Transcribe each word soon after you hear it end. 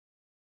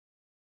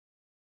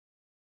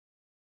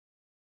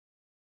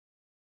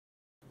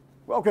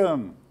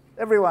Welcome,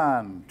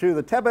 everyone, to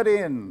the Tabard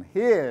Inn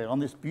here on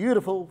this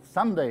beautiful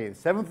Sunday,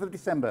 7th of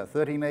December,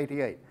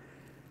 1388.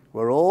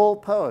 We're all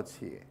poets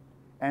here,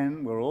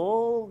 and we're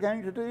all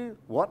going to do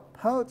what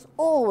poets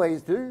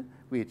always do,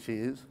 which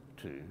is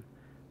to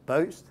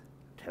boast,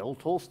 tell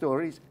tall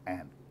stories,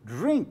 and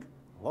drink,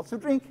 lots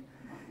of drink.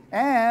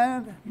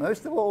 And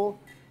most of all,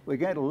 we're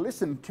going to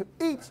listen to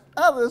each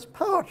other's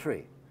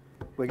poetry.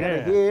 We're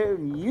going to hear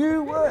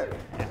new words.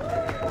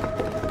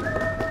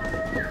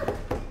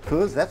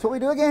 Because that's what we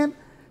do again.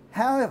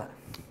 However,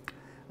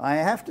 I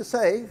have to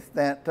say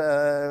that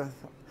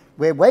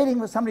we're waiting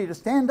for somebody to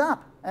stand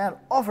up and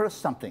offer us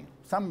something,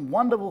 some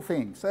wonderful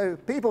thing. So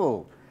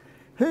people,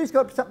 who's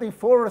got something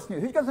for us new?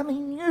 Who's got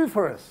something new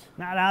for us?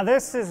 Now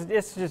this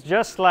is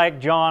just like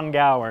John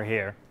Gower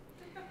here.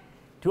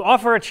 To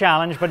offer a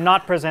challenge but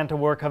not present a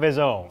work of his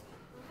own.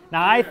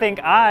 Now I think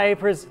I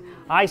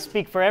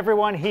speak for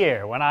everyone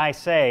here when I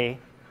say,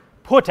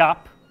 put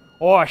up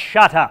or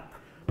shut up.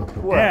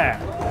 Well,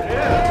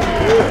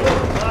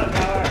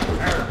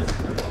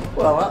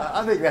 well,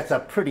 I think that's a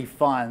pretty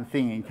fine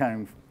thing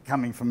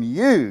coming from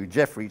you,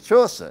 Geoffrey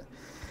Chaucer.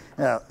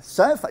 Now,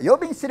 so far,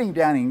 you've been sitting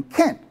down in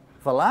Kent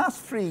for the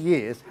last 3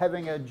 years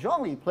having a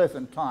jolly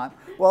pleasant time,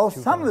 while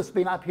some of us have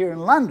been up here in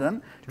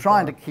London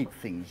trying to keep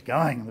things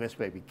going the best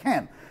way we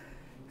can.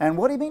 And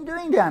what have you been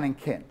doing down in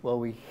Kent? Well,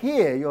 we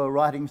hear you're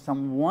writing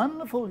some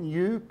wonderful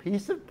new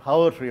piece of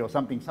poetry or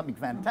something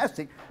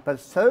fantastic, but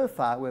so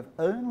far we've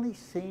only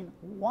seen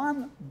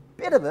one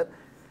bit of it,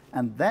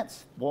 and that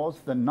was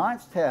The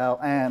Knight's Tale.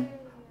 And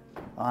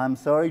I'm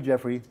sorry,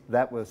 Geoffrey,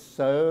 that was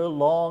so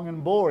long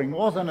and boring,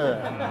 wasn't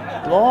it?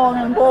 Long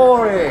and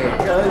boring. You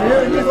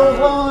thought it was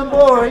long and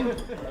boring.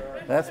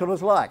 That's what it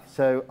was like.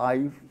 So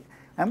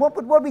and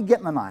what we get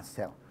in The Knight's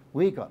Tale?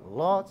 We got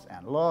lots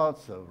and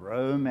lots of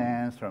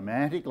romance,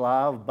 romantic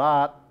love,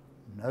 but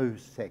no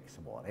sex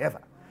whatever.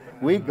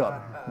 We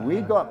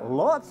got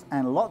lots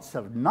and lots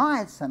of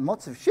knights and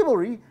lots of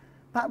chivalry,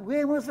 but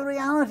where was the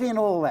reality in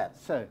all that?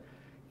 So,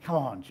 come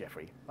on,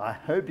 Geoffrey. I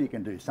hope you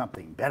can do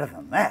something better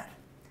than that.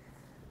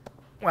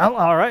 Well,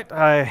 all right.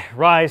 I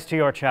rise to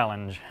your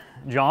challenge.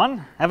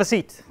 John, have a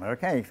seat.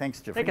 Okay,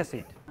 thanks, Geoffrey. Take a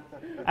seat.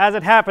 As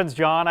it happens,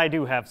 John, I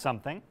do have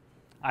something.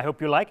 I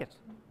hope you like it.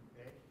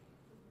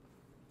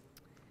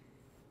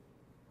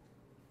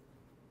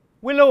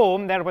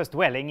 Whilom there was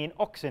dwelling in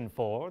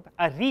Oxenford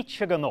a rich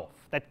Huguenot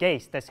that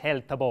gastes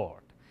held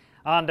aboard,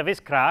 and of his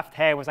craft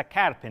he was a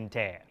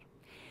carpenter.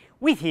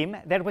 With him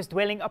there was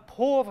dwelling a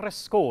poor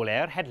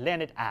scholar had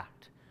learned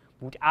art,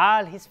 but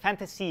all his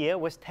fantasia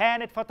was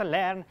turned for to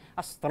learn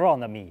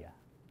astronomy,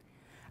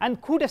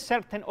 and could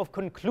ascertain of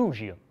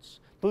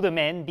conclusions to the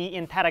men be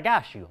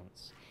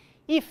interrogations.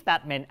 If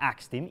that men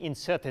asked him in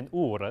certain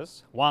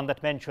hours, one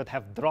that men should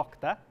have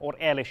drocta or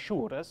early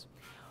shures,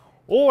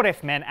 or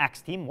if men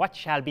asked him what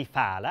shall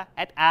befall,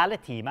 at alle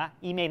time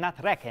he may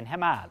not reckon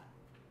him all.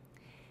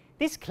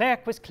 This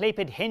clerk was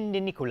claped Henry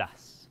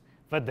Nicholas,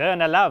 for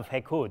derne love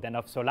he could and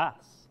of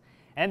solace,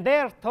 and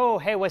thereto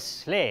he was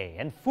slay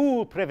and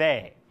full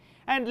privé,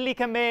 and like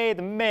a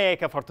maid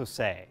make for to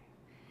say.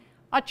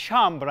 A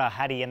chambra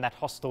had he in that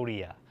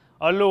hostoria,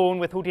 alone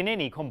without in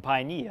any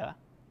compagnia,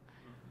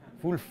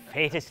 full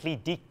faitously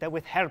dicta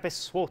with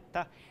herbis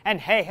swota,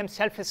 and he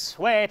himself as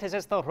sweet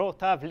as the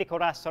rota of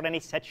licoras or any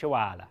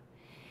sexuala.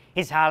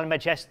 His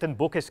almagest and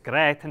book is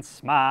great and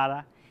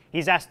small,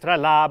 his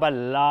astrolabe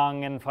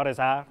longing for his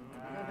art.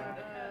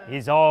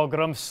 His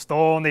ogrum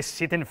stone is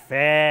sitting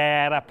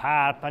fair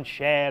apart on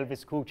shelf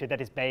his couch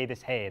that is by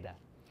his head.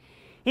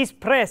 His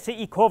press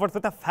he covered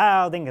with a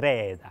folding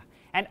red,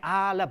 and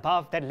all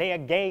above there lay a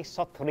gay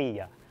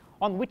sotria,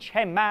 on which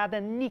he made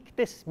a nick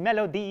this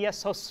melodia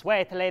so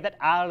sweetly that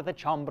all the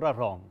chambra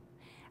rung,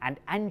 and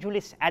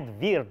Angelus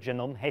ad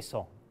Virginum he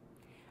sung.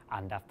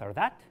 And after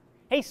that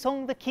he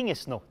sung the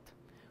king's note,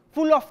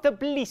 full of the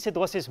blessed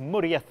was his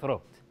murray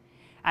throat,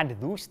 and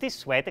thus this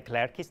sweet the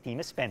clerk his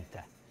time spent,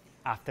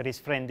 after his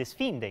friend is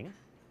fiending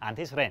and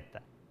his rent.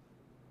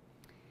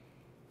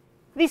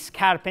 This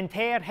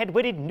carpenter had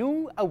wedded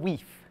new a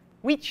wife,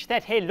 which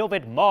that he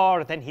loved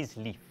more than his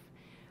life.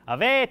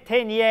 Of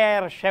 18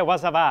 years she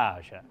was of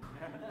age.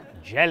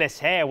 Jealous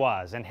he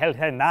was, and held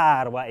her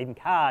narwa in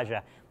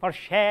cage, for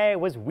she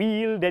was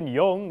wild and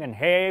young, and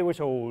he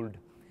was old,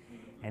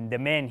 and the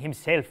man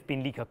himself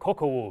been like a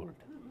cock-old.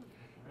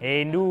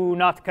 He knew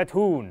not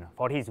Catoon,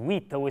 for his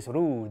wit was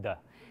rude,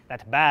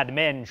 that bad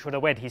men should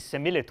wed his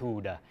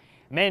similitude.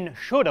 Men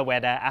should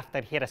wed after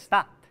here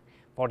stat,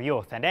 for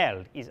youth and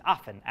eld is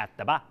often at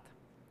the bat.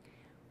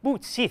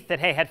 But sith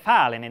that he had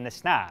fallen in the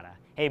snare,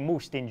 he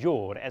must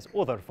endure as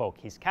other folk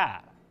his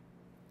care.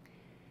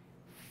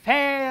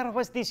 Fair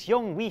was this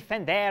young wife,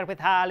 and there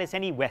withal as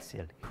any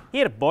vessel,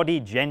 her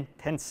body gent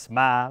and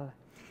small.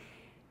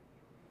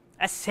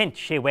 A scent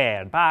she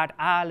wear, barred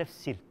all of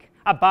silk,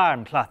 a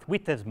barn cloth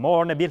with as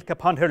morn a milk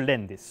upon her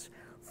lendis,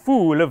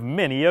 full of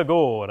many a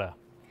gore.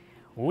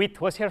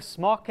 Wit was her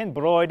smock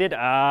embroidered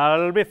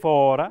all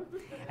before,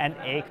 and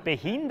eke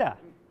behind her,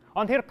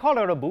 on her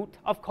collar a boot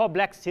of coal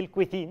black silk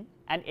within,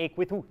 and eke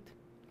without.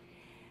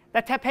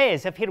 The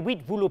tapes of her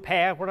wit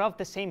volupere were of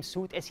the same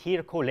suit as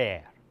her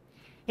colère.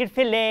 Her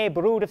fillet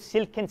brood of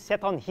silken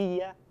set on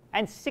here,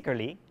 and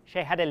sickerly she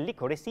had a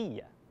licorice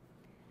ear.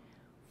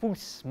 Full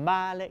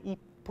smale I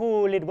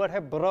pulled were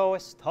her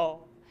brows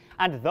tall,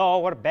 and though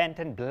were bent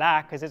and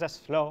black as is a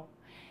sloe,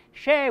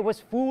 she was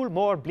full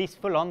more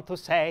blissful unto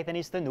say than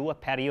is the new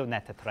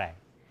perionette tray,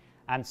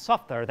 and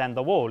softer than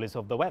the wool is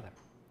of the weather.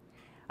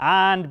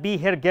 And be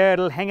her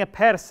girdle hang a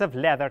purse of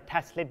leather,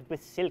 tasseled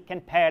with silk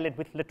and pearled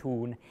with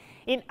latoon.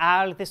 In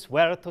all this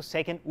world to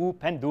say oop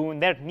and doon,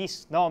 there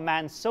nis no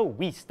man so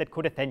wise that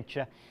could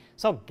adventure,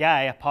 so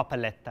gay a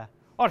popoletta,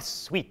 or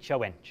sweet a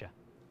wenture.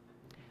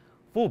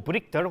 Full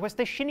brichter was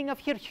the shining of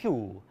her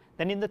hue,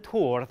 than in the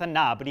tour the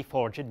nobly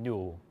forged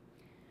knew.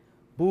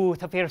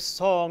 Both of her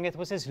song it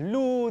was as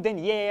lewd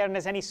and yearn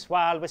as any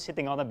swal was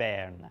sitting on a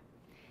bairn.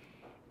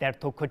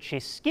 Thereto could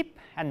she skip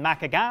and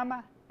mak a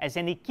gama, as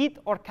any kid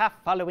or calf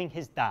following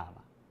his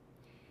dama.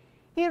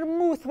 Her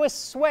mouth was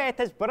sweet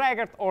as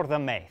braggart or the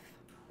maith,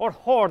 or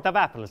hoard of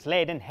apples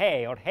laid in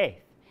hay or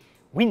haith.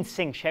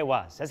 Wincing she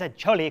was as a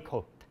jolly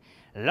coat,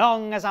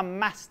 long as a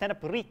mast and a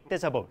breed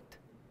as a boat.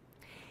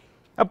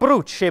 A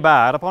brooch she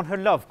bar upon her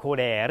love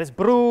collar, as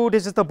broad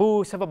as the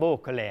boose of a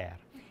bocalaire.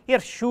 Her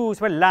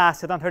shoes were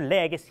lasted on her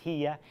legs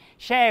here.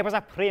 She was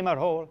a primer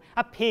hole,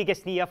 a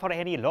pig's near for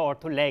any lord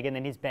to leggen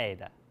in his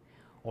bed,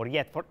 or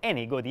yet for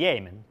any good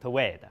yeoman to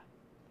wed.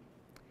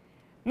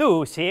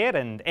 Nu, sir,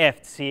 and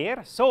eft,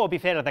 sir, so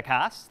befell the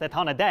cast, that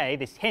on a day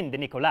this Hende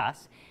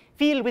Nicholas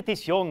fell with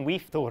this young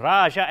wife to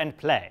raja and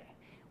play,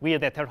 where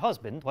that her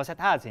husband was at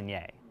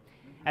Asinye,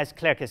 as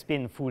clerk has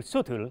been full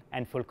subtle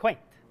and full quaint.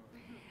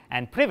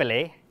 And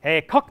privily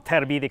he cocked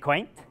her be the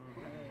quaint,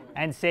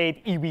 and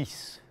said, I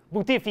wis,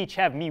 but if each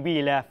have me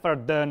wheeler, for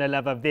done a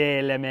love of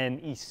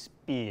velemen I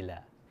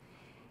spila.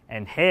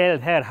 And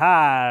held her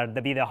hard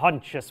to be the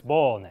hunches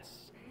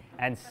bonus,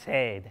 and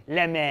said,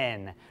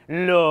 Lemen,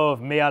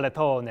 love me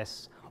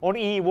alatones, or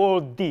I will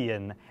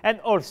dien, and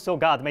also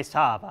God may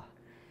sava.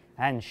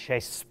 And she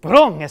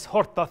sprung as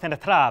hortoth in a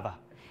trava,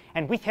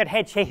 and with her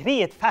head she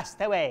reed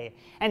fast away,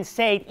 and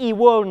said, I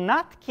will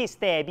not kiss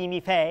thee be me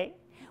fay.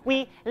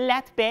 We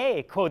let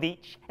be,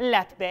 Kodich,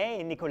 let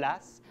be,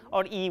 Nicholas,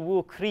 or I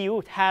will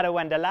create harrow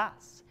and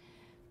alas.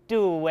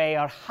 Do weigh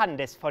your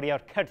hands for your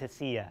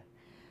courtesy.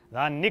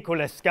 Then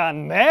Nicholas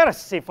gan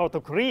merciful to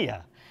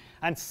Korea,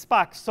 and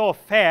spake so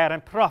fair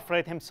and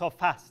proffered him so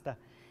fast,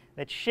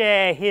 that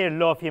she here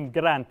love him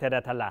granted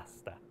at a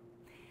last.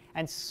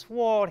 And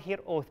swore here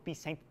oath be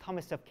St.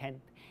 Thomas of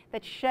Kent,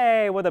 that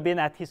she would have been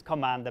at his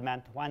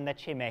commandment, one that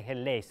she may her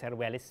laser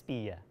well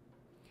espia.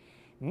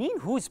 Mein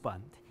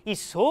husband is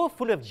so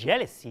full of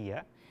jealousy,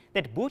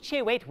 that but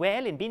she wait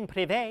well in being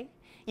privé,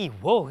 I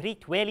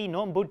worried well in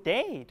on but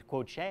dead,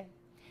 quod she.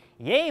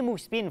 Ye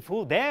must been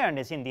full dern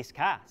as in this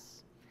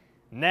case.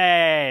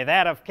 Nay,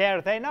 thereof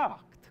care they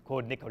not,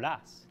 quod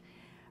Nicholas.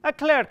 A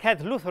clerk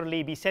had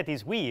lutherly beset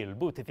his wheel,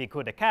 but if he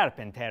could a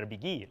carpenter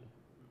beguile.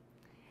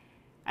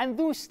 And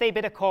thus they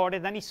bid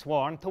accorded, and he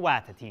sworn to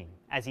Watatin,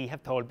 as he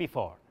have told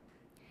before.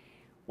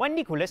 When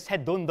Nicholas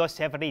had done thus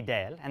every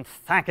day, and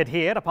thanked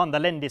here upon the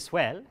lendis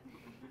well,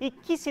 he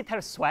kisseth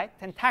her sweat,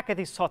 and taketh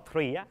his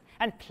sotria,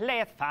 and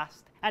playeth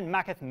fast, and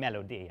maketh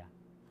melodya.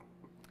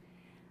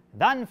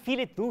 Then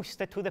filleth thus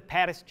to the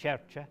parish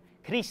church,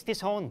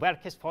 Christ's own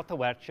workes for to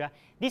work,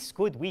 this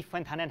good wife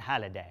went on an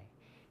holiday.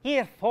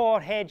 Her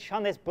forehead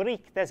shone as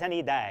bright as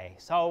any day,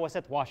 so was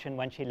it washing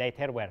when she laid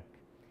her work.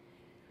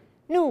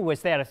 Nu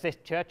was there at this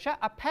church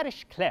a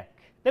parish clerk,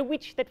 the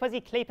which that was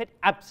he claped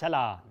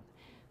Absalom.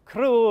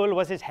 Cruel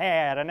was his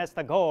hair, and as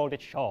the gold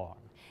it shone,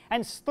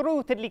 and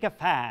strutted like a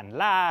fan,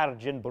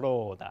 large and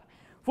broad.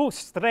 Full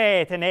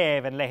straight and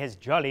even lay his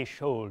jolly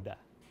shoulder.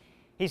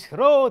 His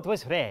road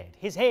was red,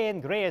 his hair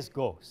grey as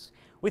ghost,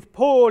 with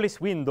Polish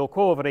window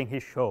covering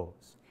his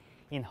shows.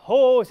 In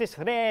hoses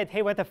red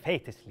he went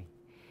faitously.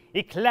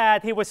 He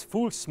clad he was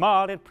full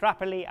small and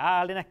properly,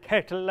 all in a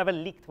kirtle of a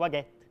licht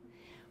waget.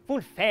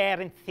 Full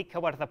fair and thick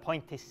were the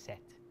point is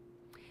set.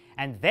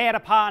 And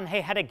thereupon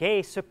he had a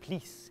gay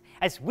surplice,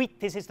 as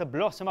wit as is the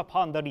blossom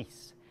upon the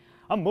wreath.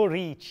 A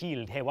murray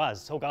child he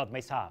was, so God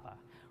may sava.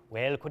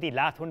 Well could he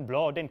latun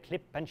blood and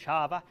clip and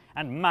shava,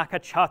 and mak a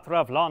chatter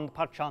of land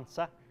perchance.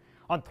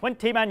 On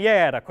 20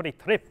 maniera could he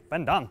trip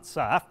and dance,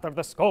 after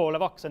the skull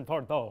of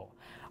Oxenford though,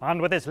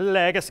 and with his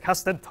legs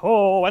casted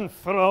to and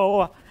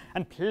fro,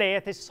 and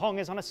playeth his song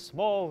as on a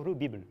small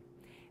rubible.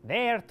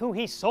 Thereto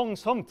he sung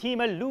some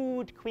time a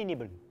lewd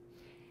quinnible,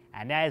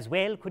 and as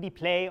well could he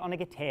play on a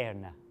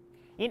guitarna.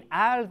 In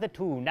all the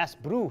tune as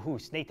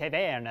bruhus ne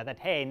taverna that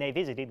he ne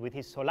visited with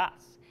his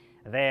solace,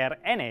 there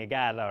any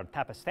gathered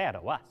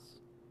tapestera was.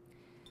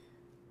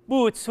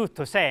 But sooth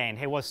to say,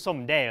 he was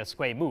some dale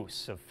squay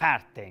moose of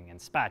farting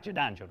and spaged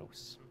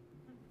angelus.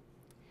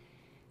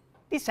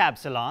 This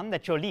Absalom,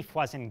 that your leaf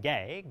wasn't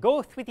gay,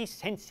 goeth with his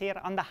censer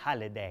on the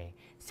holiday,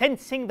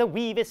 sensing the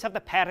weaves of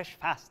the parish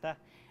faster,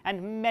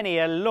 and many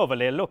a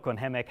lovely look on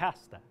him a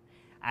caster,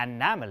 and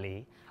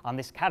namely on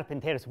this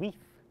carpenter's wife.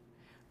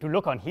 To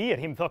look on here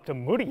him thought to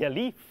murray a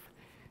leaf,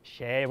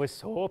 She was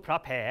so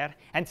prepared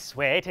and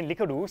sweat and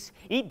liquorous,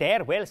 he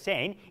dare well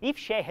saying, if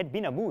she had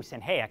been a moose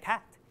and he a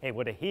cat, he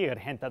would have here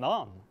hented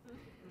on.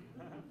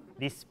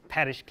 This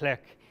parish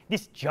clerk,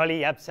 this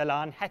jolly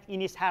Absalom, hath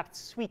in his heart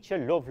sweet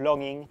love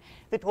longing,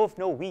 that of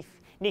no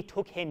wife, ne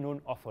took he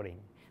none offering.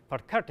 For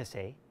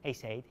courtesy, he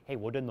said he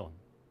would have none.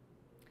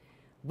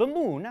 The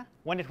moon,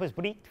 when it was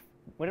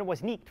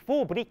neat,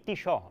 full bright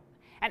shone,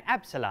 and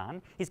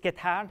Absalom his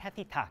guitar hath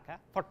he taka,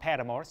 for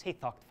paramours he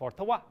thought for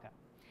to walk.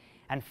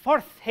 And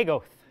forth he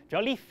goeth,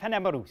 jolly and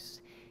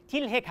amorous,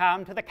 till he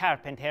came to the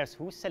carpenter's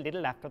house a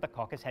little after the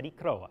cockes had he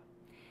crow.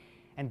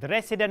 And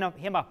dressed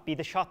him up by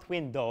the shot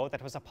window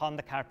that was upon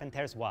the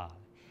carpenter's wall.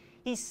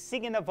 He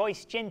singing a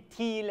voice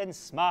genteel and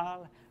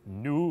small,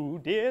 "No,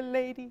 dear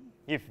lady,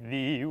 if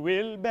thee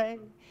will be,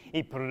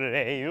 I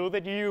pray you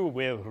that you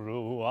will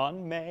rue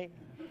on me."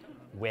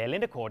 Well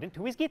in according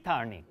to his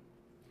guitarning.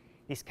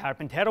 This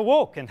carpenter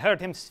awoke and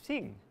heard him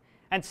sing,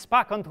 and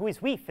spake unto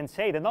his wife and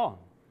said anon,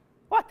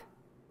 "What,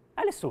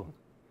 Alehouse,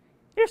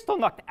 hear'st thou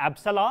not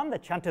Absalom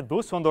that chanted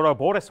thus under our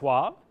Boris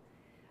wall?"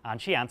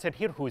 And she answered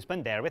her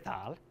husband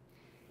therewithal,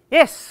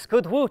 "Yes,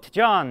 good woot,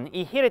 John,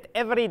 I hear it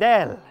every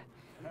day.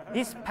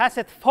 This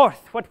passeth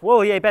forth what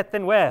woe ye bet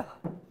than well."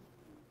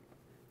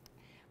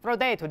 From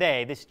day to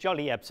day this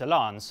jolly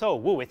Absalom so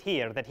wooeth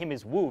here that him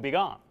his woo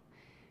begone.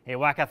 He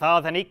walketh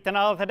all the night and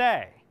all the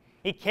day.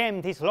 He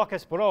kemmed his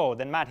locust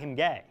broad and made him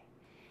gay.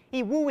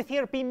 He wooeth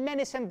here be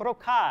menace and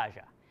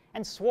brocage,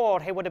 and swore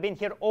he would have been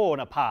here own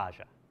a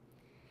page.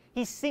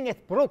 He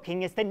singeth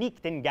broking as the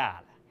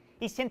nightingale.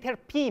 He sent her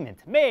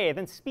piment, maid,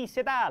 and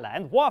spicidala,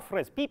 and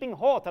wafres peeping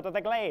hot out of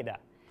the glade.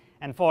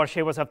 And for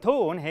she was of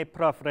tone, he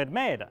proffered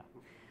maid.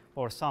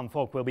 For some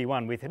folk will be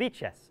won with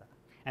riches,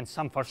 and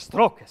some for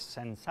strokes,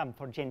 and some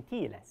for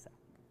gentilesse.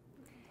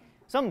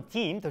 Some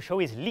team to show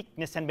his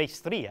likeness and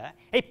maestria,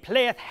 he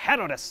playeth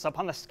Herodes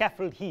upon the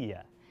scaffold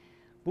here.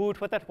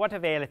 But what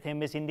availeth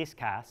him is in this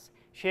case,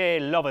 she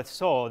loveth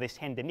so this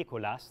hende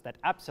Nicholas, that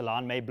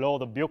Absalom may blow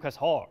the bucus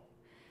horn.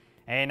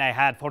 And I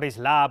had for his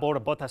labor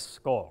but a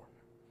scorn.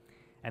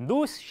 And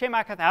thus she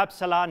maketh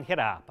Absalom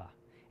hirapa,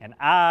 and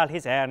all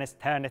his earnest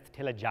turneth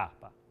till a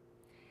japa.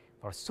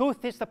 For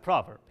sooth is the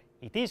proverb,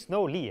 it is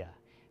no lie,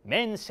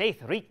 men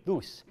saith right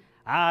thus,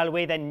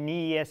 alway the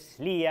near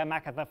slia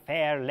maketh the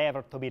fair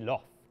lever to be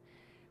loth.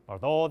 For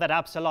though that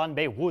Absalom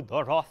be wood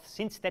or wroth,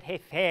 since that he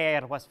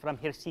fair was from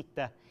her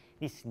sikta,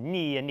 this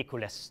near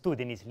Nicholas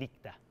stood in his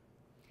likta.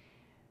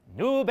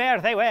 Nu bear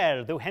they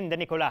well, do hende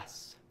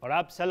Nicholas, for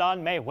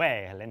Absalom may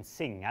wail and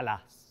sing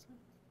alas.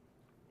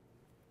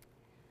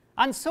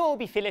 And so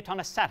befell it on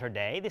a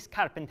Saturday, this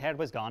carpenter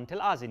was gone till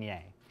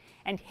Asigny,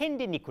 and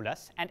hende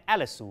Nicholas and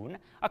Alehouse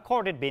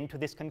accorded been to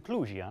this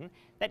conclusion,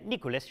 that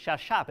Nicholas shall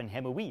sharpen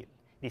him a wheel,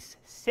 this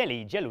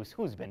silly jealous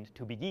husband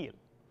to beguile.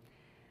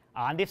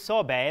 And if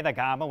so be the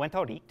gamma went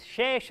all right,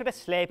 she should have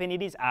slepen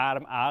in his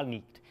arm all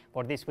night,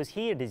 for this was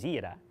her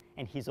desire,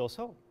 and his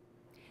also.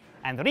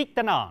 And right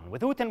anon,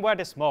 without an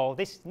word small,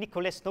 this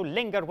Nicholas no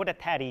longer would a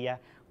tarry,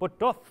 but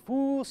doth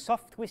full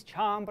soft with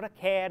chambre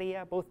carry,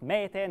 both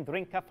mate and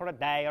drinker for a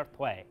day or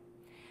twae.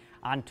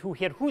 And to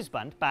her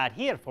husband bade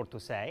here for to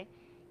say,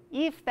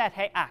 if that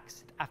he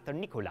asked after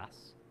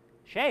Nicholas,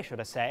 she should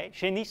have said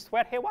she knew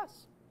where he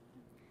was.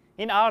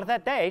 In all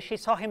that day she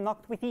saw him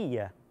not with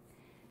ear.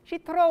 She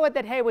trowed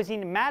that he was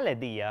in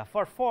malady,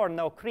 for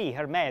no cree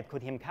her maid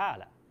could him call.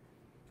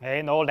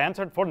 And old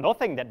answered for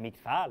nothing that meet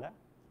fall.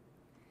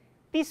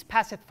 This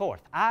passeth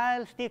forth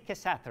all stilke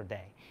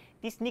Saturday.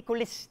 This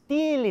Nicholas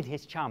still in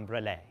his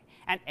chambre lay,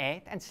 and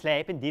ate and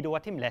slept and did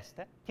what him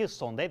leste, till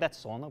Sunday that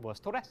son was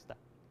to rest.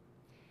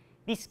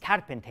 This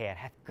carpenter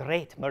hath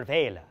great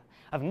marvel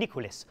of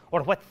Nicholas,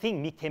 or what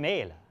thing meet him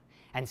ail,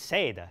 and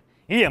said,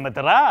 I am a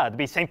drad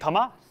be St.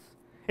 Thomas.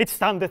 It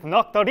standeth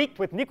not aright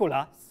with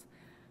Nicholas.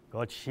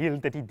 God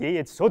shield that he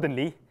died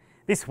suddenly.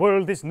 This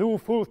world is new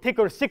full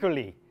thicker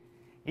sickerly.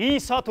 He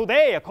saw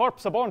today a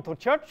corpse born to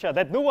church,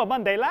 that knew a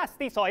Monday last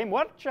he saw him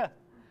worch.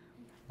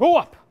 Go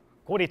up,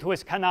 go to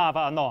his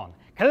canava anon,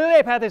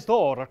 clap at his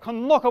door, or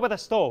knock with a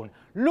stone,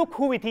 look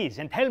who it is,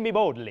 and tell me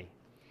boldly.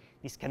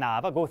 This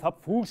canava goeth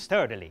up full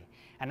sturdily,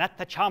 and at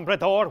the chambre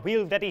door,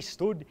 while that he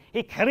stood,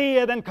 he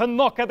cried and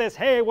knocked as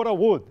he were a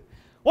wood.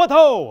 What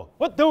ho!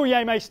 What do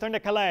ye, Meister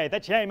Nicolai,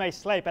 that ye may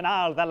sleep in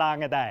all the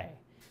lange day?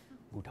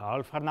 But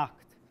all for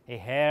nacht, he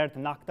heard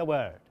not a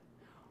word.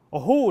 A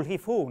hole he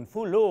found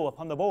full low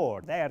upon the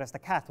board, there as the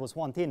cat was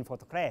wont in for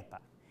to creep.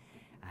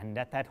 And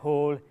at that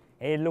hole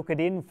he looked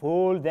in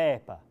full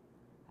deep.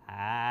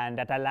 And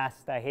at the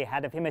last he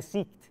had of him a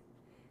seat.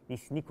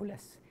 This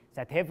Nicholas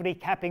sat every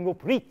capping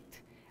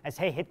upright, as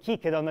he had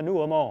kicked on the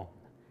new moon.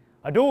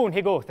 Adoon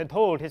he goeth and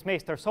told his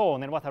master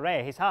son in what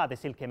array his had the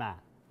silky man.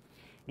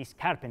 This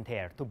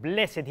carpenter to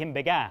blessed him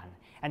began,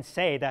 and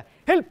said,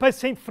 Help us,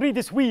 Saint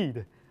Friedis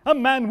Weed, a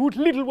man would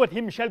little what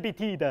him shall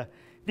betide.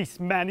 This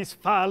man is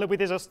foul with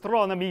his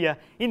astronomy,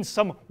 in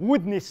some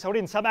woodness or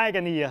in some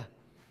agony.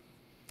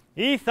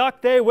 He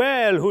thought they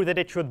well who that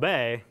it should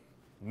be.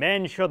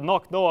 Men should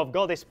not know of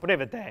God's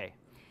privity.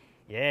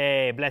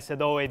 Yea, blessed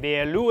though it be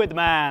a lewed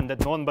man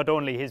that none but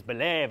only his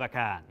believer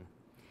can.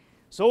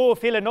 So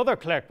fill another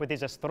clerk with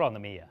his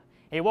astronomy.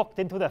 He walked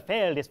into the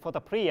field, his foot a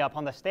priya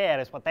upon the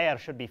stairs, what there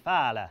should be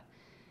falla,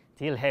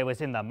 till he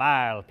was in the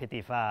marl,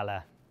 pity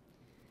falla.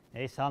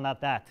 They saw not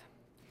that.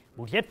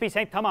 But yet be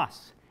St.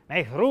 Thomas,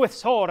 may rueth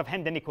sword of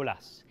Hende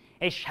Nicholas,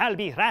 he shall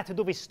be ratted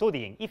of his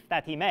studying, if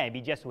that he may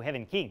be Jesu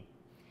heaven king.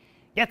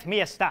 Get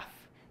me a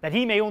staff, that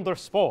he may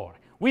underspore,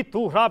 with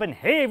two Robin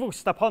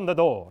hevust upon the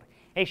door,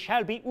 he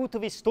shall be out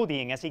of his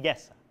studying as he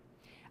guessa.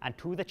 And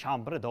to the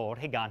chamber door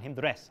he gan him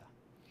dressa.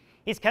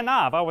 His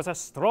canava was a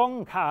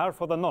strong car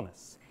for the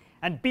nonnes,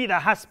 and be the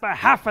haspa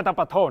half at the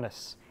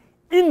patonus.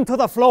 Into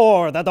the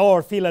floor the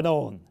door feeling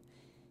on.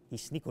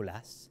 His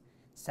Nicholas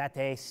sat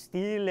a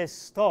still as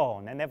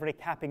stone, and every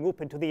capping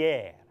up into the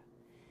air.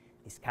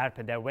 His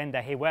carpenter when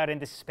he were in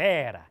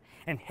despair,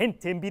 and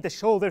hent him be the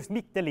shoulders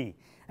mightily,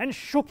 and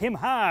shook him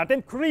hard,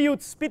 and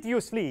cried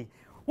spitiously,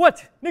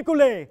 "What,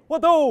 Nicolay,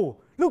 what oh?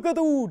 Look at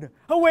oon,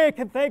 awake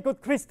and thank God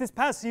Christus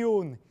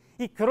passion.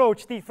 He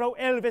crouched thee fro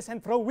Elvis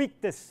and fro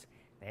Victus.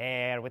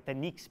 There with the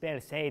neck spell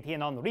said he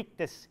on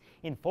Rictus,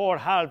 in 4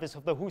 halves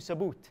of the house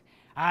about,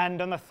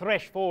 and on the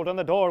threshold on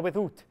the door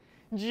without.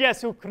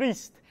 Jesu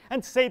Christ,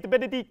 and Saint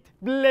Benedict,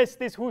 bless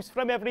this house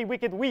from every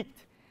wicked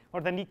wheat.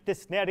 Or the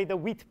nictus nary the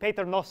wheat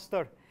pater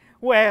noster,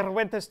 where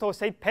wentest to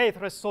Saint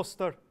Petrus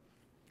soster?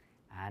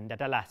 And at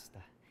the last,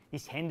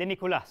 his Hende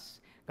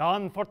Nicholas,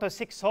 gone for to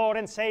 6 sore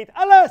and said,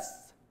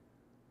 Alas!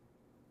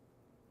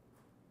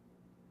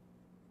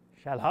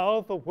 Shall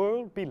all the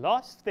world be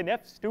lost in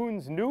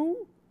F-stones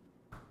new?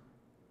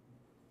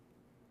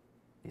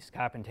 This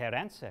carpenter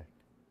answered,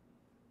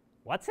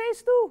 What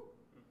sayest thou?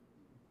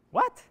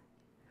 What?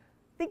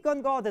 Think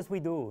on God as we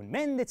do,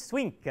 men that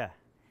swink.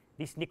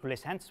 This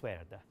Nicholas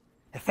answered,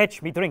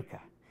 Fetch me drink.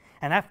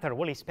 And after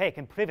will he spake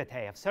in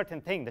privity of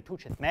certain thing that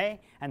toucheth me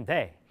and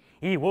they,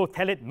 he will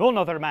tell it none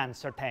other man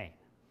certain.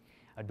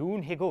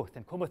 Adoon he goeth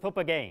and cometh up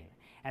again,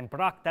 and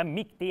brought the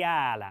mighty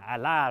ala, a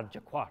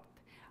large quart.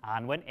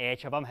 And when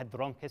each of them had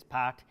drunk his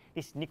part,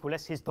 this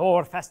Nicholas his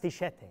door fast he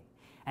shette,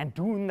 and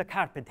doon the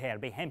carpenter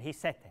by him he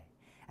sette,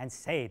 and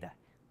said,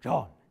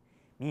 John,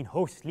 mein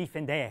host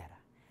liefen there,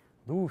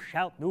 thou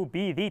shalt no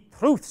be the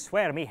truth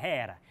swear me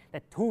here,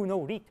 that to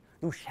no reet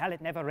thou shalt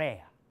it never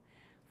rare,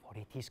 for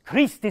it is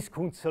Christus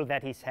counsel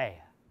that he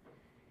say.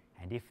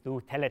 And if thou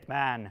tell it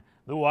man,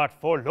 thou art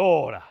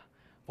forlore,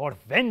 for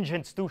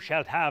vengeance thou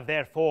shalt have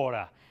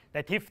therefore,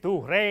 that if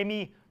thou ray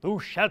me, thou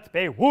shalt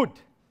be wood.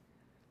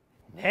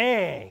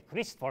 Nay,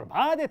 Christ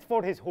forbade it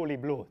for his holy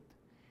blood,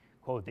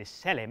 quoth this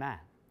silly man.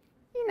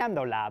 He nam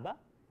no laba,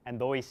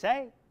 and though he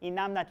say, he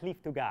nam not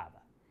live to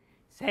gaba.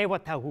 Say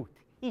what thou would,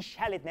 he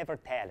shall it never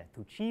tell,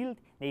 to child,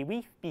 nay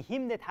wife, be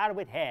him that har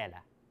with hell.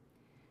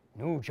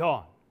 No,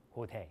 John,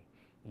 quoth he,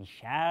 he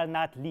shall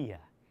not lie.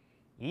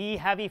 Ye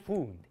have he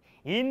found,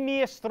 in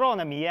me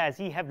astronomy, as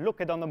ye have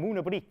looked on the moon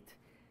of Brit,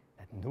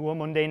 that no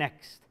Monday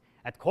next,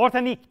 at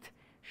quarter night,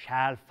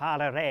 shall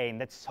fall a rain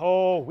that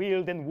so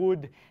wild and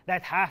wood,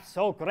 that hath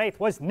so great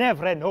was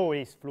never a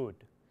noise flood.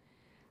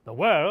 The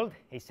world,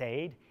 he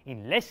said,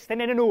 in less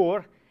than in an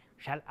hour,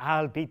 shall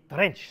all be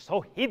drenched,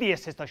 so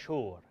hideous is the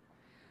shore.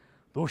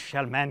 Thus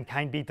shall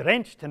mankind be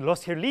drenched and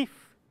lose her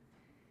leaf.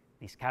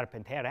 This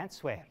carpenter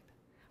answered,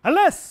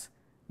 Alas,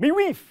 me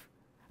wife,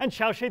 and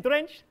shall she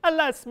drench?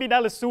 Alas, me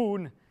nalle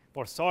soon.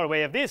 For sore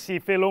way of this he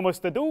fell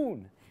almost a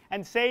doon,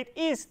 and said,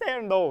 Is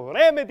there no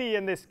remedy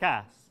in this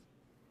case?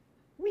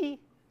 We,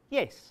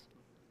 yes,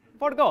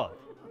 for God.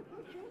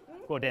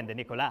 Good end,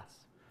 Nicholas.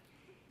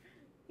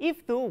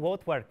 If thou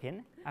wot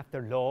working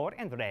after lore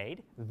and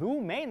raid, thou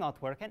may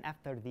not working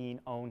after thine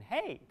own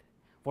hate.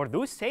 For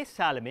thus says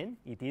Solomon,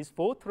 it is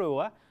for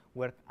true,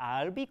 work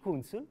all be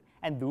counsel,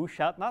 and thou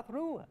shalt not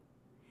rue.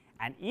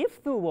 And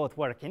if thou wot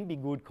working be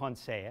good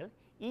counsel,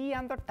 ye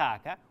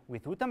undertake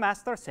without a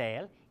master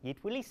sail, it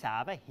will he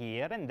save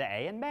here and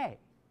there and may.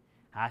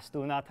 Hast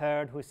thou not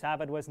heard whose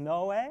Sabbath was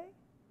no way?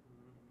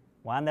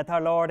 One that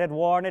our Lord had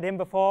warned him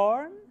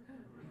before,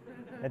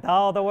 that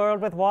all the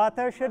world with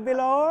water should be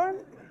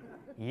lorn?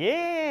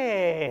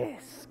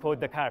 Yes, quoth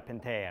the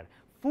carpenter,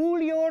 full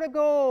year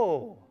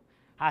ago.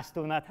 Hast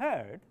thou not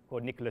heard,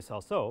 quoth Nicholas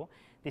also,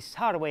 the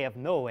sorrow of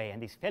Noe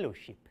and his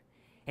fellowship,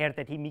 ere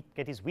that he might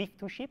get his wife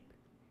to ship?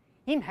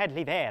 Him had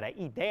livera,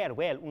 he dare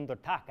well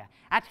undertake,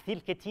 at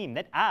thilke team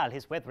that all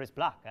his weather is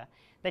blocka,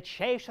 that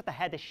she should have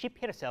had the ship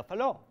herself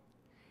alone.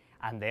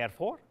 And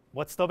therefore,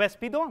 what's the best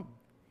be done?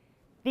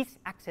 This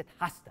acts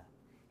hasta,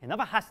 and of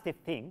a hasty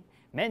thing,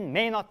 men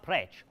may not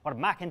preach or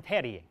make in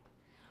tarrying.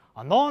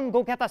 Anon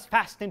go get us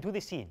fast into the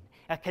scene,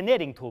 a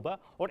canaring tuba,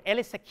 or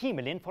else a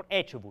kimelin for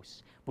each of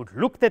us, but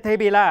look that they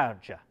be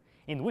large,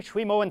 in which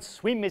we mow and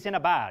swim as in a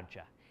barge,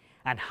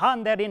 and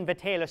hand therein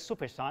vitail a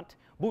supersant,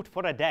 boot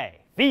for a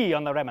day, fee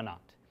on the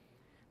remnant.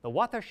 The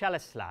water shall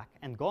slack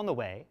and gone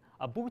away,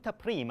 a boot a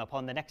preem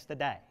upon the next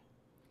day.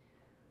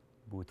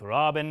 But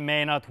Robin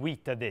may not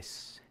weet of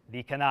this,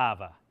 the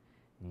canava.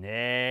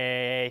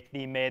 Nay,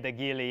 thee may the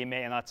gilly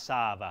may not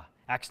sava.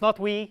 Axe not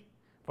we,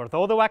 for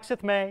though thou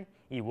axeth may,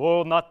 he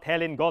will not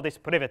tell in God his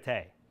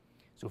privity.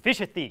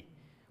 Sufficient thee,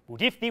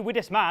 but if thee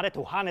wouldest marry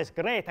to han as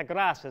great a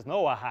grass as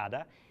Noah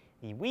had,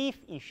 the wife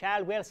he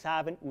shall well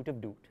saven out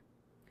of doot.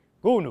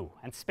 Go now,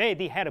 and spade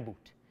thee hair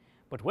aboot.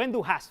 But when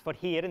thou hast for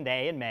here and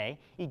day and May,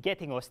 he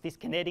getting us this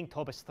Canadian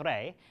tub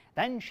astray,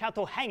 then shalt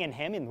thou hang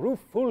him in roof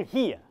full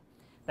here,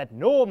 that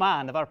no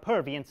man of our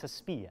purviance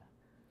spear.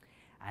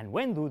 And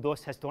when thou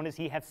thus hast done as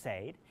he hath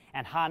said,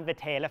 and han the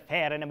tail of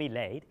fair enemy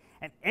laid,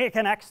 and eke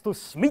an axe to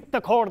smite the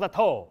cord a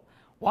toe,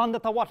 one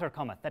that the water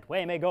cometh that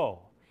way may go,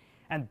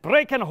 and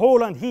break an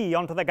hole on he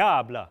unto the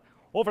gabler,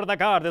 over the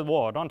guarded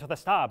ward unto the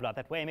stabler,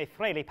 that way may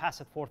freely pass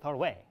it forth our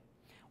way.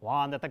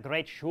 One that the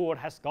great shore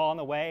has gone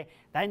away,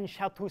 then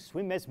shalt thou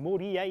swim as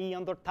Moria he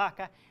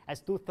undertake,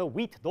 as doth the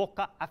wheat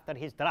doka after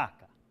his drake.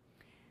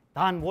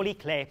 Dan will he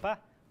clape,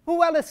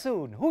 who Alehouse,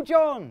 who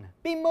John,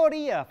 be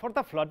Moria, for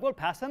the flood will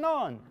pass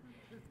anon.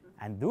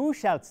 And thou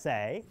shalt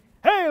say,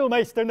 Hail,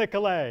 Maister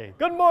Nicolay,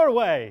 good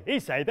morway, he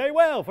say they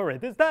well, for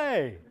it is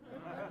day.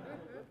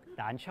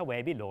 Then shall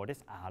we be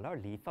lordes all our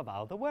lief of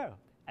all the world,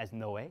 as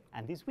Noe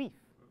and his wife.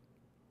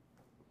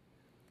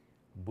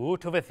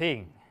 But of a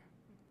thing,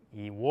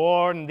 he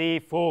warned thee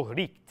full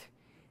richt,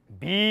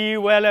 be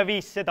well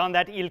avised on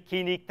that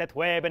ilky night that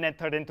Weben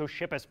entered into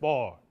ship's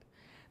board,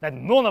 that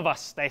none of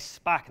us they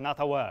spak not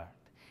a word,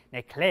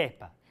 ne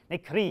klepe, ne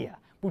cria,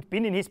 but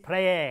bin in his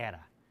prayer,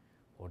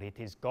 for it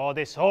is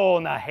God's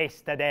own a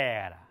hasted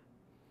air.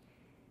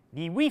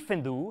 The wife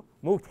and thou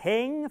moot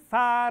hang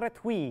far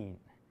atween,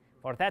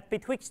 for that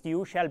betwixt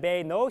you shall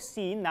be no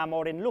seen no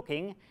more in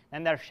looking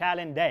than there shall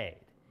in deed.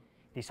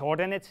 This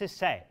ordinance is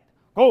said,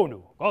 go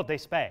now, God they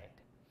spade.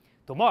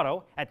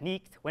 Tomorrow at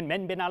night, when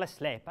men bin alle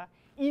sleep,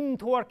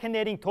 into our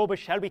Canadian tubes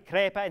shall we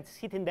creep, and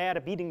sit in there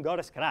beating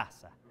God's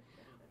grass.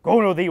 Go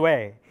now thee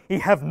way, he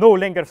have no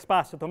longer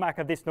space to make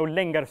of this no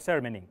longer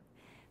sermoning.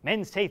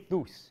 Men say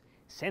thus,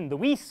 send the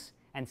wees,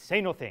 and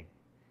say nothing.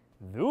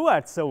 Thou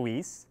art so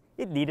wees,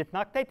 it needeth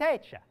not they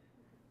teach.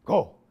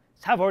 Go,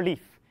 have our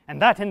leaf,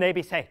 and that in they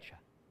beseech.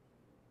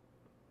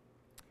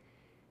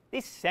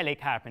 This silly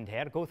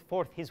carpenter goeth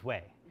forth his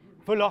way.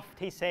 Full oft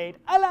he said,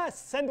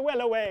 Alas, and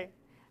well away.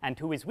 And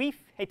to his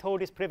wife he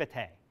told his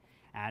privity.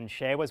 And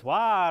she was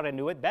war, and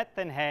knew it better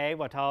than he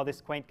what all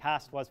this quaint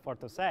cast was for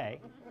to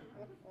say.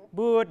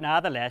 But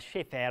natheless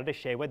she fared as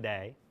she would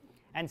day,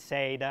 and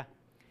said,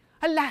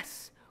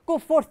 Alas, go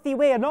forth thee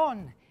way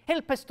anon,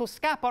 help us to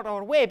scupper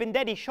our web in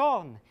daddy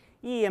Sean.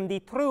 Ye am the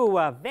true,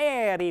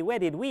 very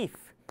wedded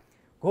wife.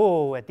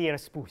 Go, dear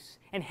spouse,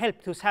 and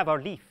help to have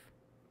our leaf.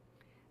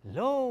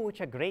 Lo,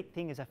 which a great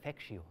thing is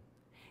affection.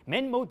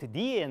 Men mote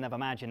dean of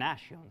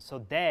imagination, so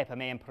deep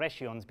may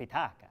impressions be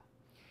taka.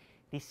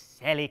 This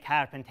silly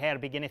carpenter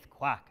beginneth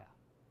quacka.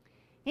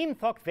 Him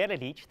thought very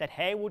leech that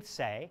he would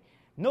say,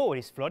 no,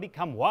 his flood he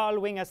come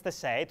wallowing as the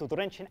say to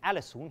drench in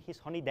Alehouse his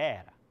honey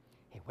dare.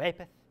 He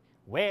weepeth,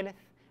 waileth,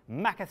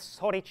 maketh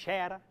sorry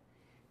cheer.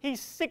 He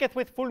sicketh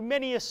with full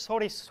many a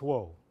sorry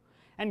swoe,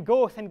 and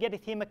goeth and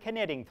getteth him a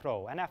Canadian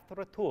throw, and after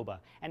a tuba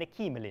and a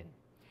kemelin.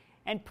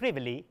 And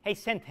privily he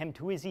sent him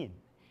to his inn,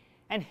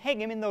 and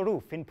hang him in the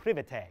roof in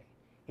privity.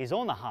 His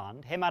own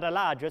hand him at a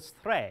largest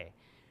tray,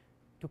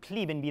 to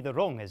cleaven be the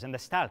rongers and the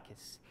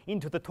stalkes,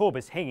 into the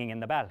tobas hanging in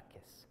the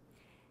balkes.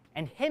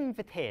 And him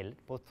vitailed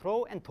both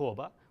throw and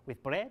toba,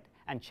 with bread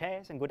and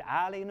cheese and good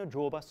alley in a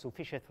joba,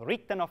 sufficient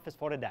richt enough as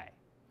for a day.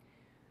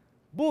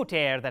 But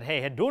ere that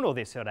he had done all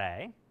this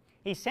array,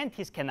 he sent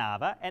his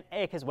canava and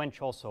eke his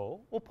wench also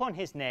upon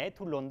his knee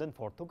to London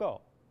for to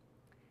go.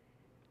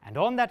 And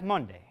on that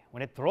Monday,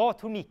 when it draw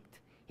to night,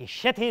 he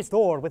shut his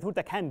door without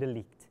a candle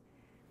lit,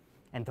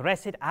 and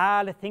dressed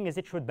all the thing as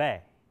it should be,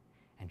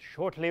 and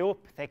shortly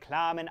up they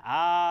climb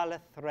all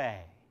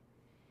three.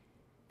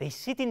 They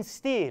sitting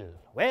still,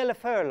 well a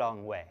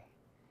furlong way.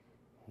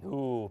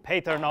 No,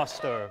 Peter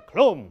Noster,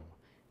 clum,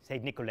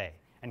 said Nicolay,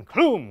 and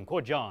clum,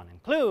 quoth John,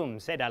 and clum,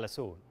 said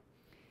Alehouse.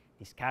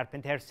 This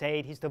carpenter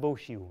said his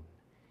devotion,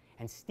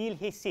 and still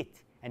he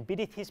sit and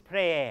biddeth his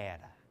prayer,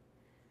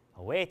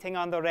 awaiting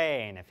on the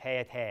rain if he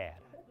had hair.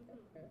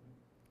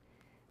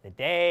 The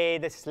day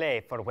the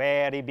slave for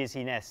weary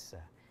busyness,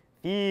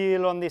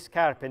 feel on this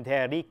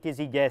carpenter reeked as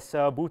he guess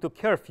about a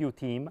curfew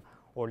team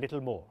or little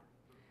more.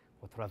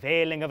 With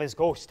travailing of his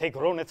ghost he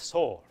groaneth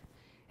sore,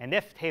 and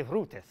eft he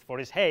rooteth for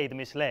his head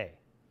mislay.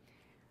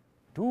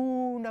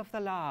 Doon of the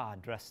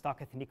ladra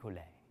stocketh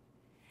Nicolay,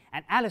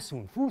 and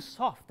Alehouse full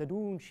soft the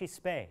doon she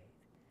spade.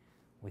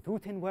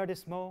 Without in word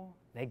small,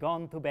 they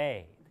gone to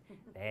bed.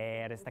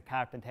 There as the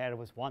carpenter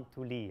was wont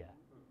to leer.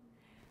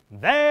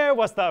 There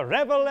was the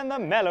revel and the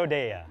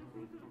melody.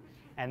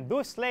 And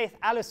thus layeth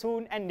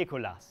Alehouse and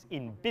Nicholas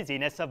in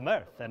busyness of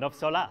mirth and of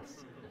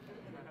solace,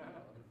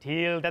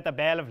 till that the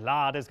bell of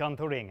lad is gone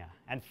to ring,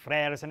 and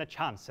friars and a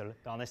chancel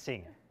gone a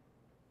sing.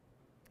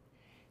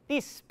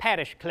 This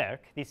parish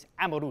clerk, this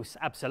amorous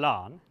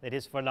Absalon, that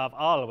is for love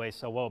always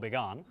so woe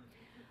begone,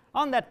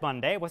 on that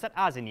Monday was at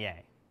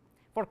Asigny,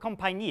 for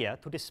compagnia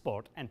to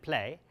disport and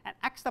play, and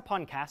axed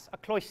upon Cass a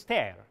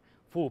cloister,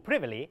 full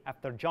privily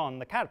after John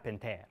the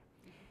carpenter.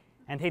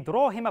 And he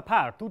draw him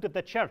apart out of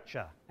the church,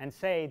 and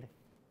said,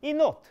 he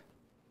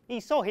He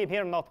saw him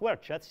here not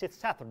work since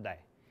Saturday.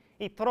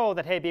 He trow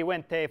that he be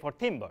went for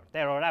timber,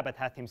 there our abbot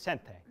hath him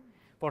sent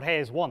for he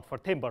is want for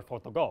timber for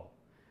to go,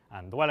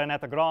 and dwelling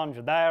at the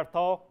grange there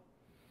too,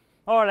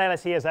 or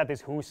else he is at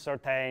his house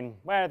certain,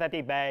 where that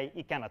he be,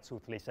 he cannot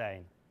soothly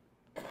say.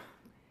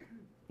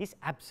 This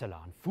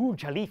Absalom, full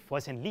jalif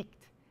was in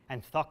leaked,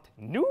 and thought,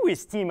 nu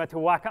is time to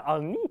walk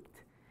all neat.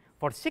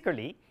 For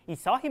secretly, he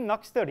saw him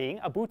knock stirring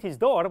about his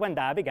door when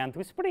da began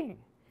to spring.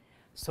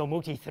 So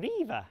moot he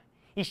thrive.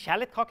 He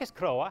shall it cock his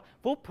crow,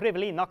 full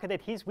privily knocked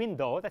at his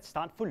window that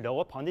stand full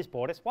low upon his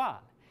borders wall.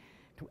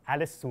 To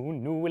Alehouse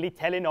nu will he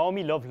tell in all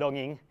me love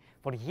longing,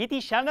 for yet he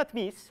shall not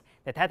miss,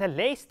 that at a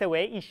laced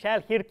away he shall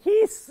hear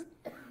kiss.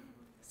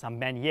 Some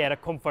men here a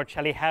comfort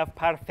shall he have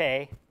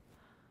parfait.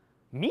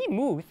 Me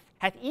mouth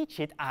hath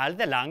each it all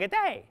the long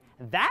day.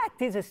 That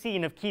is a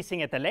scene of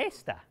kissing at the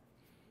laced.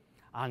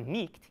 On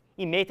nicht,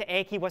 he made the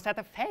egg he was at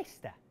a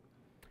feast.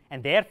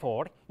 And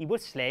therefore he will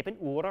sleep an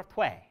hour or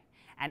two,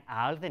 and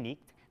all the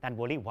nicht then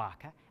will he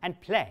walk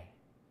and play.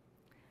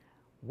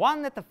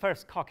 One at the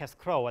first cock has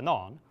crow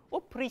anon,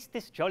 up priest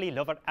this jolly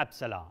lover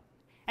Absalom,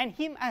 and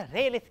him a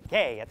raileth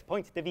gay at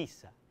point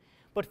Devised.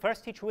 But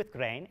first he cheweth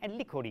grain and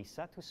licorice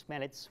to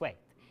smell its sweat,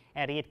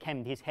 ere he had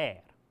kemmed his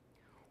hair.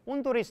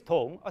 Under his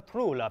tongue a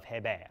true love he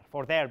bear,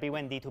 for there be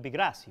wendy to be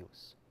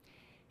gracious.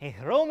 He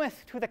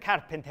roameth to the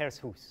carpenter's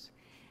house,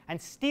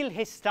 and still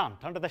he stand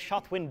under the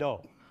shut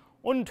window.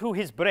 Unto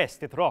his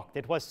breast it rocked,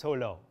 it was so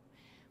low.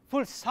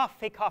 Full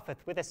soft he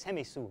cougheth with a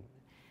semisoon.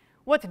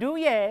 What do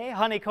ye,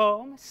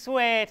 honeycomb,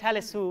 sweet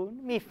Alehouse,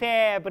 me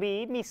fair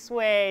breed, me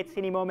sweet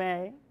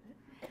sinimome?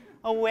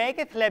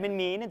 Awaketh lemon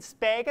mean and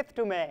spaketh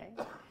to me.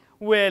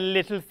 Well,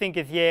 little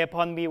thinketh ye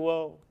upon me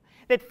woe,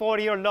 that for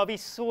your love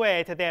is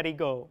sweet there he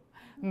go.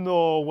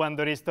 No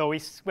wonder is though he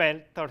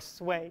swelt or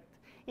sweat,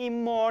 he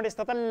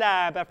mournest of the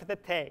lab after the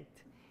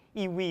tate.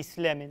 He wees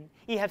lemon,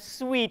 he have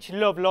sweet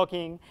love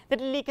looking, that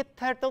leaketh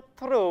turtle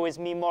true is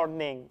me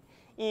morning.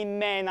 He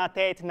may not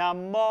eat no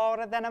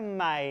more than a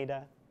maid.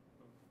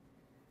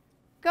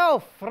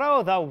 Go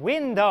through the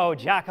window,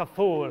 Jack a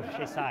fool,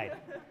 she sighed.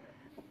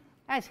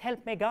 As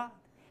help me God,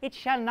 it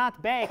shall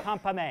not be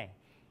compame.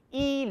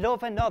 He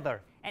love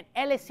another, and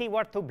else he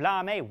were to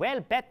blame, well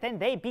bet then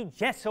they be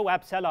Jesu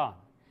Absalom.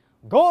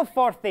 Go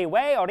forth the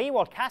way, or he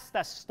will cast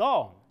a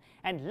stone,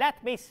 and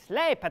let me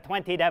sleep a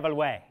 20 devil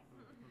way.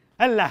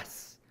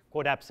 Alas,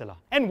 quoth Absalom,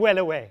 and well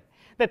away,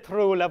 the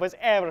true love was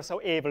ever so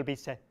evil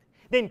beset.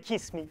 Then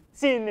kiss me,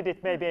 sin that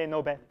it may be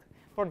no bet,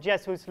 for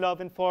Jesu's love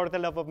and for the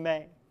love of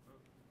me.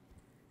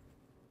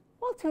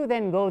 Will to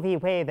then go the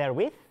way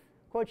therewith,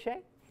 quoth she.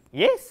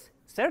 Yes,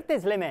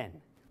 certes, man,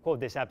 quoth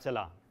this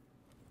Absalom.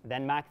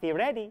 Then make thee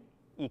ready,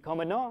 he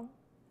come anon.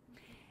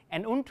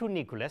 And unto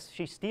Nicholas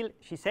she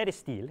said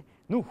still,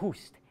 nu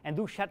host, and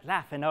do shalt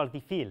laugh in all the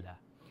field.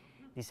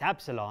 This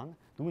Absalom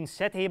doon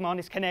set him on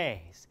his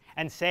knees,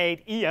 and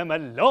said, I am a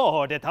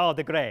lord at all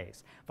the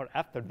grace, for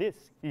after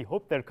this he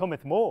hoped there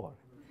cometh more.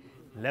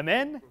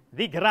 Lemen,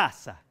 the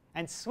grassa,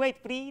 and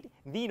sweet breed,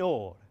 the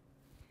nor.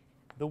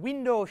 The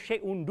window she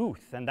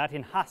unduth, and that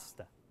in haste.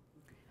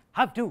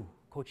 Have do,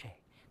 quoth she,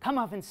 come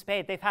of and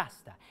spade they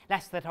faster,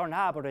 lest that our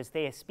neighbours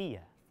they espy.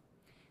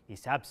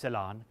 This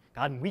Absalom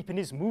gan weep in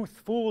his mouth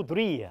full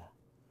drear.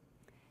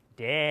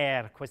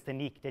 There quas the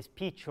neck as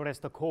picture as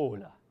the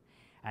cola,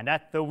 and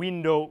at the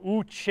window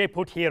out she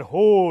put here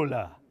hole.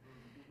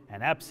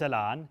 And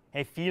Absalom,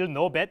 he feel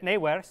no bet ne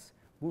worse,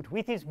 but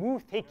with his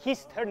mouth he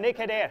kissed her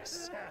naked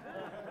ears.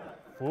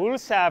 Full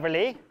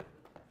saverly,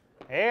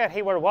 ere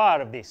he were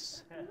war of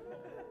this.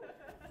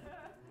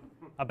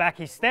 Aback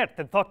he stared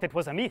and thought it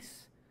was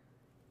amiss,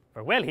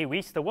 for well he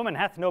wist the woman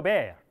hath no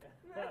beard.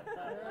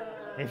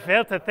 He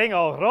felt the thing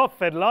all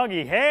rough and long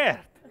he haired,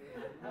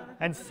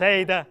 and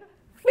said,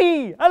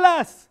 Flee,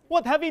 alas,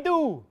 what have he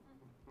do?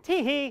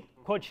 Tee-hee,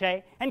 quoth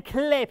she, and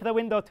clape the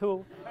window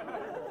too.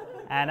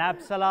 And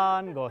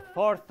Absalom goeth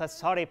forth a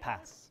sorry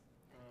pass.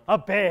 A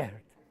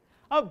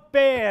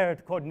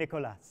beard, quoth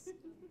Nicholas.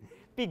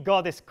 Be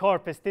goddess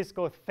corpus, this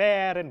goeth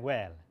fair and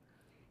well.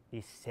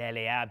 This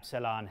silly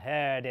Absalom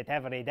heard it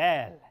every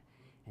dell,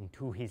 and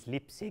to his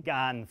lips he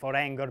gan for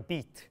anger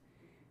beat,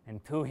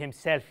 and to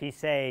himself he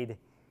said,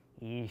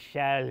 Ye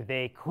shall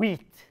they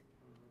quit.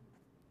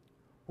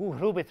 Who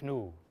rubeth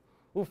nu,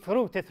 who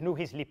fruiteth nu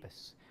his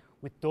lippes,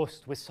 with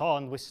dust, with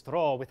sand, with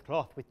straw, with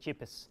cloth, with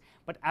chippes,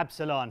 but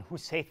Absalom, who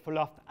saith full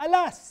oft,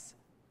 Alas!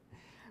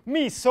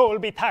 Me soul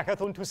be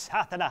tacketh unto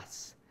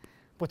Satanas,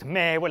 but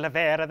me will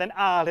avere than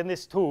all in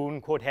this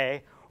town, quoth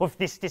he, of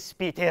this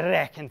dispute he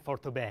reckoned for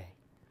to be.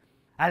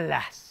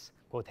 Alas,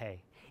 quoth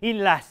he,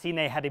 in lassie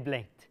ne had he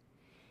blinked.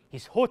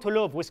 His heart to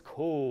love was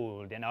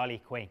cold and all he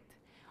quaint,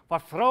 for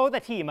through the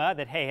time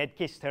that he had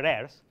kissed her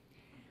airs,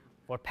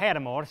 for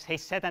paramours he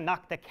said and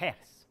knocked the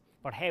curse,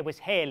 for he was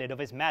hailed of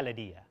his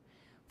malady.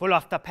 Full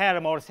of the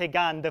paramours he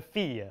gan the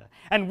fear,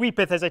 and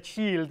weepeth as a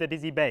child that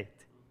is he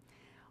bait.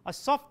 A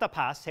softer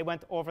pass he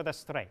went over the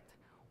strait,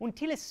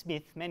 until a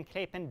smith men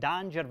clapen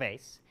Dan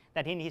Gervais,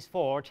 that in his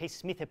forge he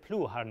smith a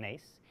plew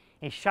harness,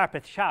 he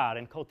sharpeth char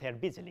and cut her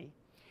busily.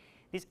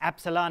 This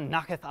Absalom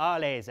knocketh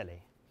all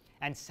easily,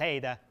 and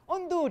said,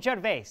 Undo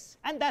Gervais,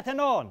 and that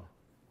anon.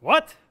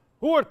 What?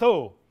 Who are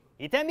two?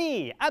 It a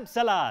me,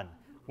 Absalom.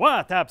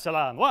 What,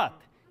 Absalom,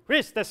 what?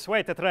 Christus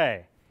sweat a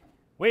tray.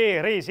 We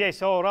rease ye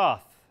so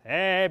wrath.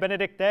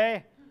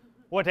 Benedicte?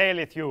 What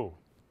aileth you?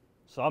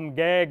 Some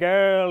gay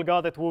girl,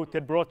 God it woot,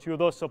 had brought you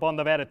thus upon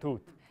the very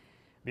tooth.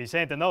 Be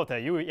saint nota,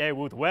 you ye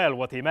woot well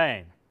what he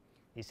mean.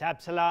 This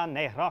Absalom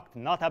ne rocked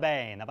not a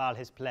bane of all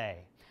his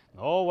play.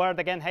 No word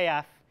again he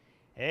hath.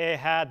 He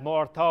had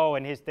more toe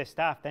in his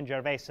distaff than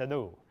Gervais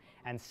knew,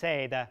 and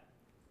said,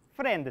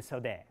 Friend so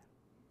there.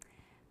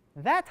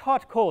 That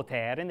hot coat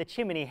there in the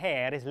chimney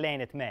here is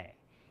lain at me.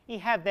 He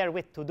have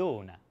therewith to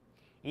do.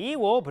 He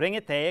will bring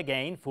it they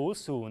again full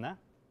soon.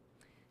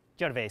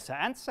 Gervais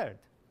answered,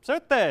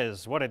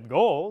 Certes, were it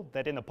gold,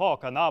 that in the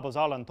poker nobles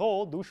all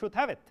untold, you should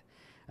have it,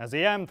 as I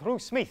am true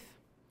smith.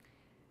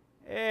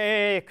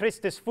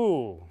 Christus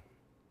fool,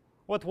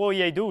 what will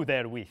ye do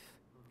therewith?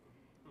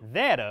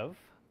 Thereof,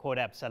 quoth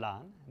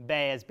Absalom, be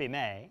as be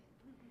may,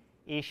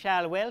 he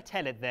shall well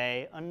tell it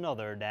they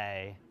another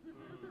day.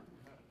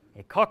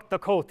 He cocked the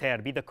coat there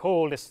be the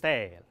coldest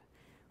stale.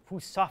 Fu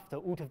softer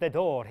out of the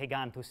door he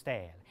gan to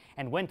stale,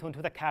 and went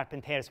unto the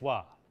carpenter's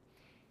wall.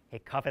 He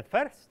cuffeth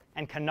first,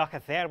 and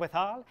knocketh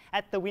therewithal,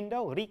 at the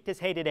window reeked his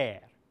hated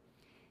air.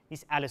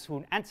 This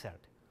Alehouse answered,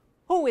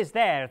 Who is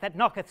there that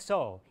knocketh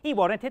so? He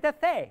warrant it a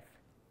thief.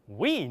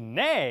 We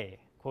nay,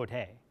 quoth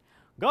he.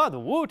 God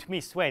woot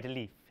me sweat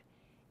leaf.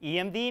 I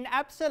am thine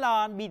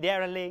Absalom, me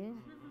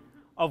dereling.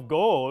 Of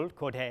gold,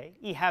 quoth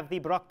he have thee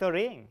brocht the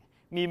ring.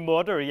 Me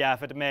mother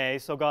yaffet me,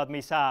 so God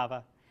me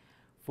save.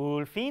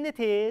 Full fine it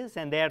is,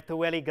 and thereto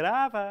will he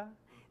grave.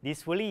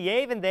 This will he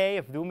even they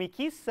if do me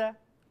kiss.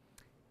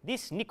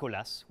 This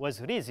Nicholas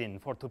was risen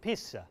for to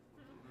piss.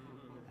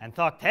 And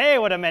thought, hey,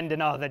 what a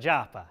mending all the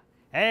japa.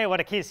 Hey, what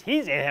a kiss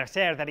his air,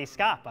 sir, that he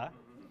scapa.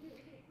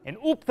 And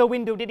up the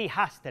window did he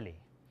hastily.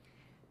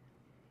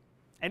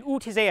 And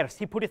out his ears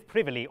he putteth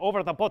privily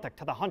over the buttock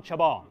to the hunch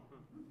abon.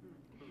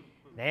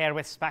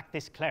 Therewith spak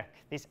this clerk,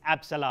 this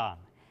Absalom.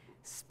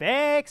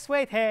 Spake,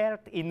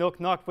 sweetheart, he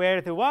knock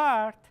where thou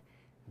art.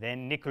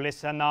 Then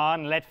Nicholas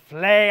anon let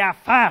flay a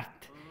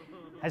fart,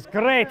 as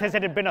great as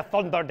it had been a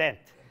thunder dent,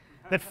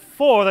 that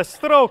for the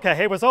stroke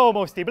he was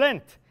almost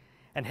blent,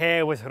 and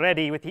he was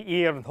ready with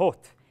the iron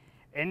hot.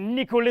 And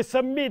Nicholas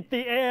amid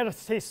the air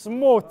he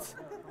smote.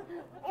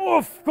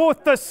 Off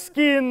got the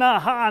skin a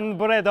hand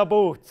bred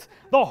about,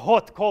 the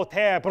hot coat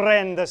hair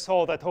brand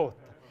so the tot.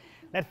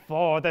 That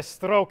for the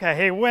stroke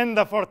he went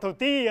for to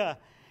die,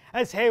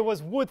 as he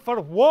was wood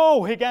for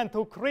woe he gan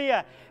to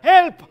cry,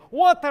 Help,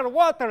 water,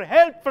 water,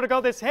 help for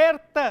God's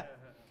heart.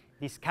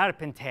 This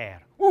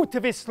carpenter out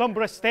of his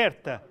slumber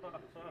stert,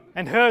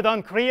 and heard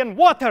on crying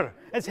water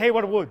as he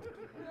were wood,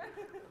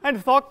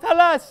 and thought,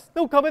 alas,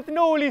 now cometh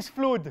Noli's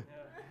flood.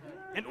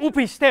 And up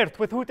he stert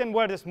with hoot and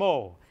word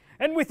mow,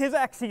 and with his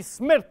axe he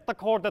smirt the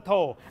cord a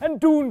toe, and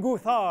doon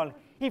goeth all.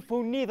 He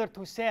found neither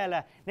to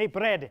sell, ne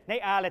bread,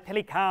 ne ale, till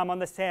he came on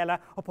the cellar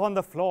upon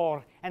the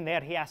floor, and there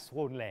he a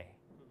swoon lay.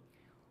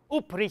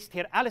 Up reached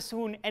here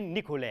Alehouse and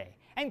Nicolay,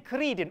 and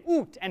creeding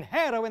out and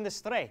harrow in the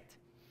strait.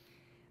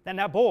 Then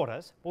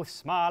Aboras, both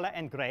smaller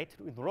and great,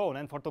 with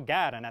Ronan for to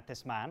garren at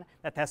this man,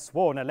 that has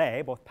sworn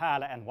lay, both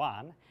pale and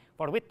wan,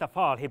 for with the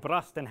fall he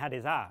brust and had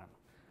his arm.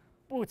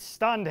 But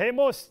stand he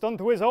must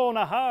unto his own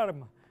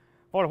harm,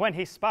 for when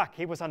he spake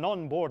he was an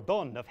onboard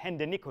done of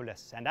Hende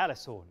Nicholas and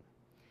Alehouse.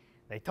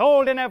 They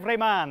told in every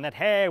man that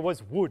he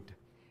was wood.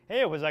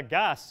 He was a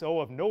gas so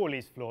of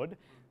Noli's flood,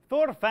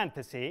 for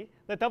fantasy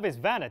that of his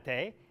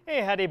vanity he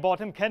had he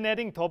bought him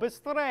connecting tub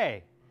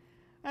stray,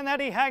 and that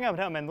he hanged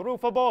him in the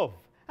roof above,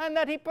 and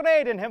that he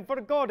prayed in him for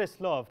goddess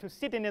love to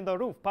sitting in the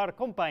roof par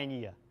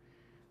compagnie.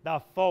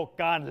 The folk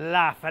gone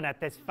laughing at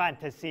this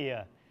fantasy,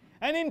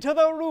 and into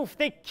the roof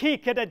they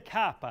kicked and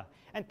kappa,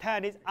 and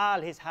turned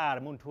all his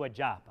harm unto a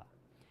japa.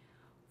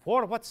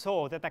 For what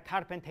so that the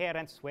carpenter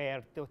and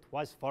swear that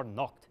was for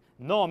naught,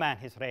 no man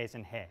his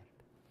raison had.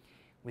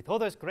 With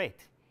others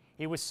great,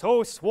 he was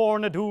so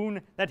sworn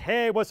adoon that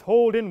he was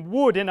holding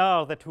wood in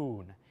all the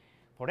tune.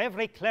 For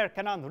every clerk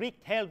and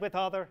unreeked held with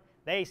other,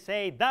 they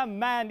say, the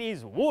man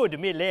is wood,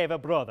 me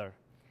leve brother.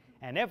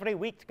 And every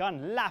week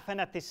gone laughing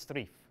at this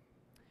strife.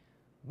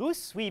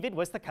 Thus Sweevid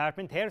was the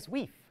carpenter's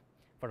wife,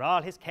 for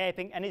all his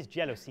caping and his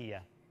jealousy.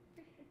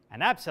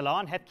 And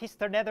Absalom had kissed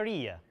her nether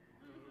ear,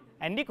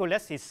 and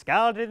Nicholas is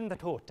scalded in the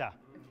tota.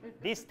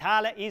 This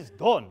tale is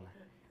done,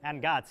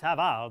 and God's have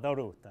all the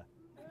root.